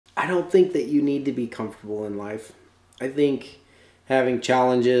I don't think that you need to be comfortable in life. I think having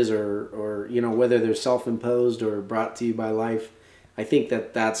challenges or you know, whether they're self-imposed or brought to you by life, I think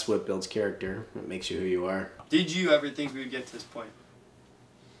that that's what builds character. It makes you who you are. Did you ever think we would get to this point?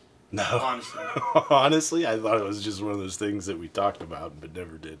 No. Honestly. Honestly, I thought it was just one of those things that we talked about but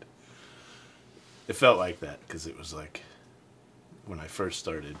never did. It felt like that because it was like when I first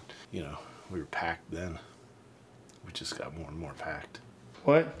started, you know, we were packed then. We just got more and more packed.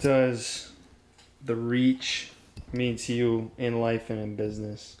 What does the reach mean to you in life and in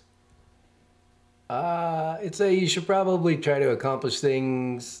business? I'd say you should probably try to accomplish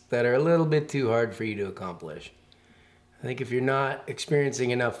things that are a little bit too hard for you to accomplish. I think if you're not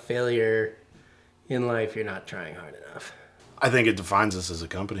experiencing enough failure in life, you're not trying hard enough. I think it defines us as a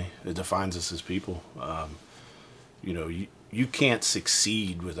company. It defines us as people. You know, you can't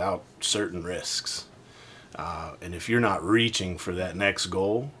succeed without certain risks. And if you're not reaching for that next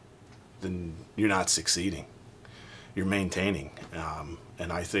goal, then you're not succeeding. You're maintaining.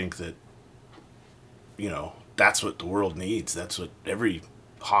 And I think that, you know, that's what the world needs. That's what every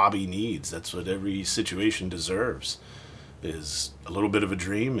hobby needs. That's what every situation deserves, is a little bit of a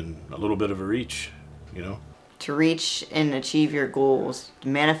dream and a little bit of a reach, you know? To reach and achieve your goals, to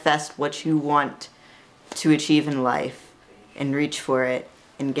manifest what you want to achieve in life and reach for it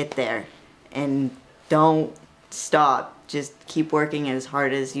and get there. And don't stop. Just keep working as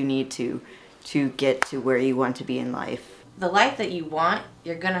hard as you need to get to where you want to be in life. The life that you want,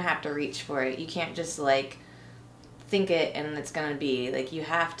 you're gonna have to reach for it. You can't just like think it and it's gonna be. Like, you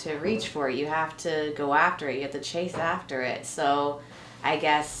have to reach for it. You have to go after it. You have to chase after it. So I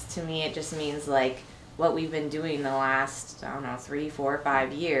guess to me it just means like what we've been doing the last, I don't know, 3, 4,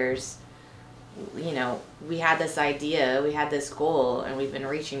 5 years. You know, we had this idea, we had this goal, and we've been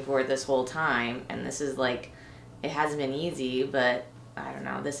reaching for it this whole time. And this is like, it hasn't been easy, but I don't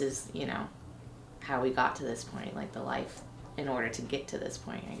know, this is, you know, how we got to this point, like the life in order to get to this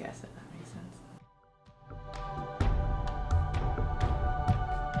point, I guess, if that makes sense.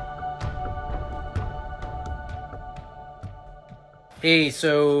 Hey,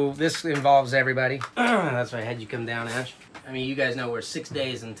 so this involves everybody. That's why I had you come down, Ash. I mean, you guys know we're 6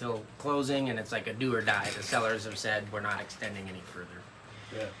 days until closing, and it's like a do or die. The sellers have said we're not extending any further.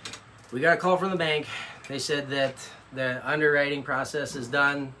 Yeah. We got a call from the bank. They said that the underwriting process is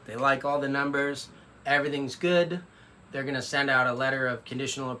done. They like all the numbers. Everything's good. They're going to send out a letter of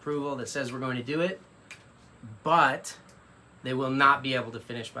conditional approval that says we're going to do it, but they will not be able to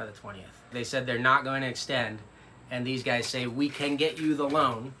finish by the 20th. They said they're not going to extend, and these guys say we can get you the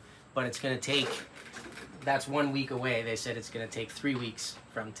loan, but it's going to take, that's 1 week away. They said it's going to take 3 weeks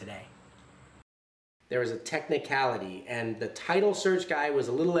from today. There was a technicality, and the title search guy was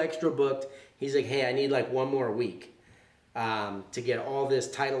a little extra booked. He's like, hey, I need like 1 more week to get all this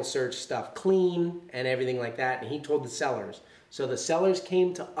title search stuff clean and everything like that. And he told the sellers. So the sellers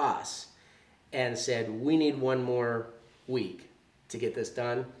came to us and said, we need 1 more week to get this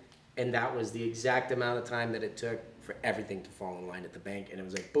done. And that was the exact amount of time that it took for everything to fall in line at the bank. And it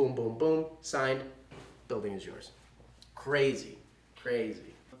was like, boom, boom, boom, signed, building is yours. Crazy,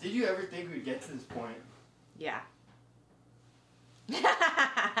 crazy. Did you ever think we'd get to this point? Yeah.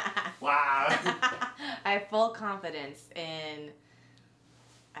 Wow. I have full confidence in,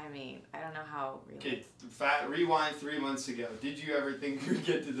 I mean, I don't know how really. Okay, rewind 3 months ago. Did you ever think we'd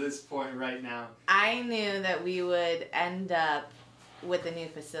get to this point right now? I knew that we would end up with a new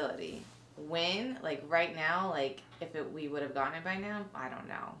facility. When? Like right now? Like if we would have gotten it by now? I don't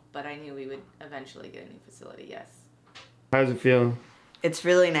know. But I knew we would eventually get a new facility, yes. How does it feel? It's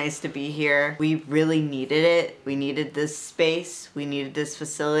really nice to be here. We really needed it. We needed this space. We needed this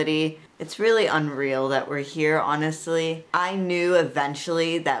facility. It's really unreal that we're here, honestly. I knew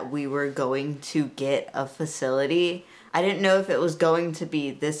eventually that we were going to get a facility. I didn't know if it was going to be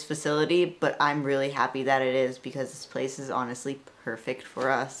this facility, but I'm really happy that it is because this place is honestly perfect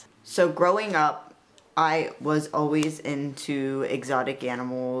for us. So growing up, I was always into exotic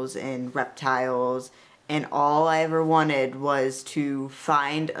animals and reptiles, and all I ever wanted was to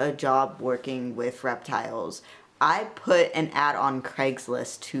find a job working with reptiles. I put an ad on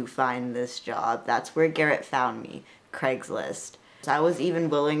Craigslist to find this job. That's where Garrett found me, Craigslist. So I was even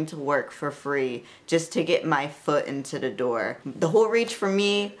willing to work for free just to get my foot into the door. The whole reach for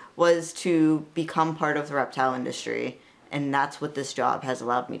me was to become part of the reptile industry, and that's what this job has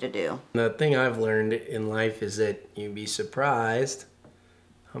allowed me to do. The thing I've learned in life is that you'd be surprised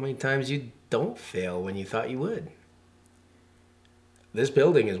how many times you don't fail when you thought you would. This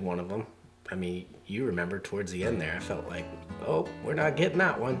building is one of them. I mean, you remember towards the end there, I felt like, oh, we're not getting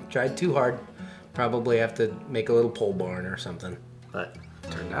that one. Tried too hard. Probably have to make a little pole barn or something. But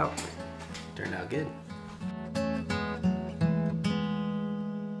Turned out good.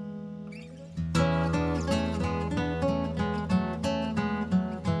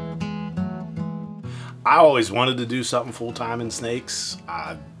 I always wanted to do something full-time in snakes.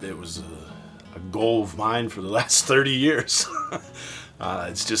 It was a goal of mine for the last 30 years.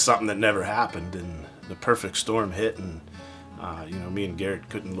 It's just something that never happened, and the perfect storm hit, and you know, me and Garrett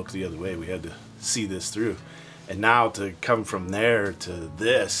couldn't look the other way. We had to see this through. And now to come from there to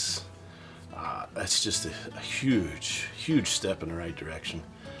this, that's just a huge, huge step in the right direction.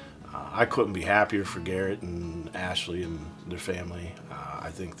 I couldn't be happier for Garrett and Ashley and their family. I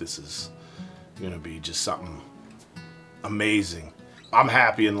think this is going to be just something amazing. I'm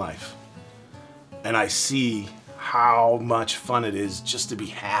happy in life, and I see how much fun it is just to be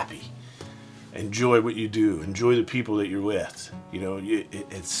happy. Enjoy what you do. Enjoy the people that you're with. You know,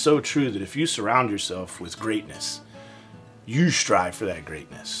 it's so true that if you surround yourself with greatness, you strive for that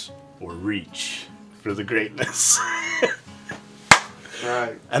greatness or reach for the greatness.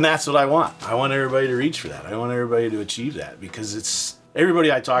 Right. And that's what I want. I want everybody to reach for that. I want everybody to achieve that, because it's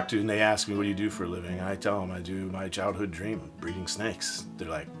everybody I talk to and they ask me, what do you do for a living? And I tell them I do my childhood dream, breeding snakes. They're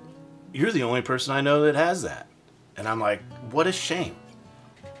like, you're the only person I know that has that. And I'm like, what a shame.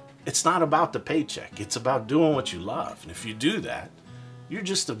 It's not about the paycheck. It's about doing what you love. And if you do that, you're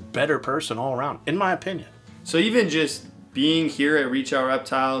just a better person all around, in my opinion. So even just being here at Reach Out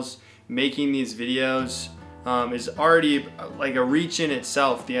Reptiles, making these videos, is already like a reach in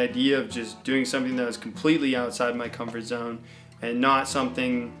itself. The idea of just doing something that was completely outside my comfort zone and not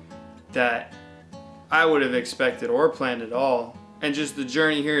something that I would have expected or planned at all. And just the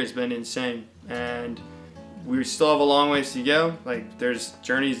journey here has been insane. And we still have a long ways to go. Like, there's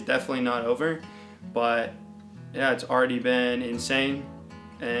journey's definitely not over, but yeah, it's already been insane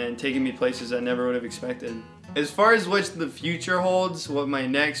and taking me places I never would have expected. As far as what the future holds, what my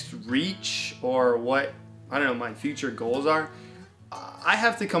next reach or what, I don't know, my future goals are, I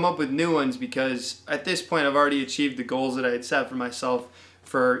have to come up with new ones, because at this point I've already achieved the goals that I had set for myself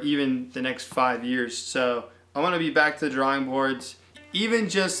for even the next 5 years. So I want to be back to the drawing boards. Even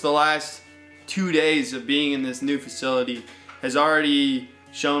just the last 2 days of being in this new facility has already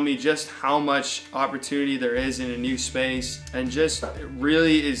shown me just how much opportunity there is in a new space, and just it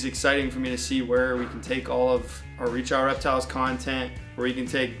really is exciting for me to see where we can take all of our Reach Out Reptiles content, where we can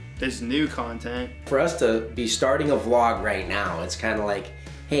take this new content. For us to be starting a vlog right now, it's kind of like,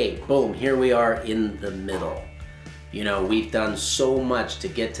 hey, boom, here we are in the middle. You know, we've done so much to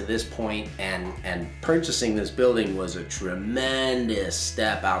get to this point, and purchasing this building was a tremendous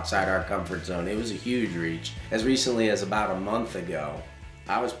step outside our comfort zone. It was a huge reach. As recently as about a month ago,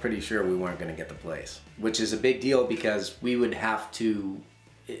 I was pretty sure we weren't going to get the place, which is a big deal, because we would have to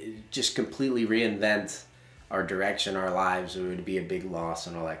just completely reinvent our direction, our lives. It would be a big loss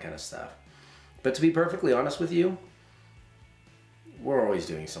and all that kind of stuff. But to be perfectly honest with you, we're always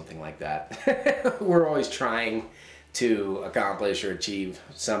doing something like that. We're always trying to accomplish or achieve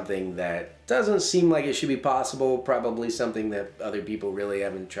something that doesn't seem like it should be possible, probably something that other people really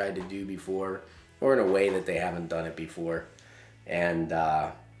haven't tried to do before, or in a way that they haven't done it before. And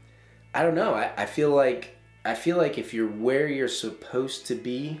I don't know, I feel like if you're where you're supposed to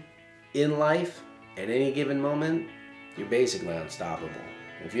be in life at any given moment, you're basically unstoppable.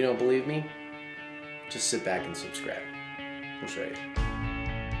 If you don't believe me, just sit back and subscribe. I'll show you.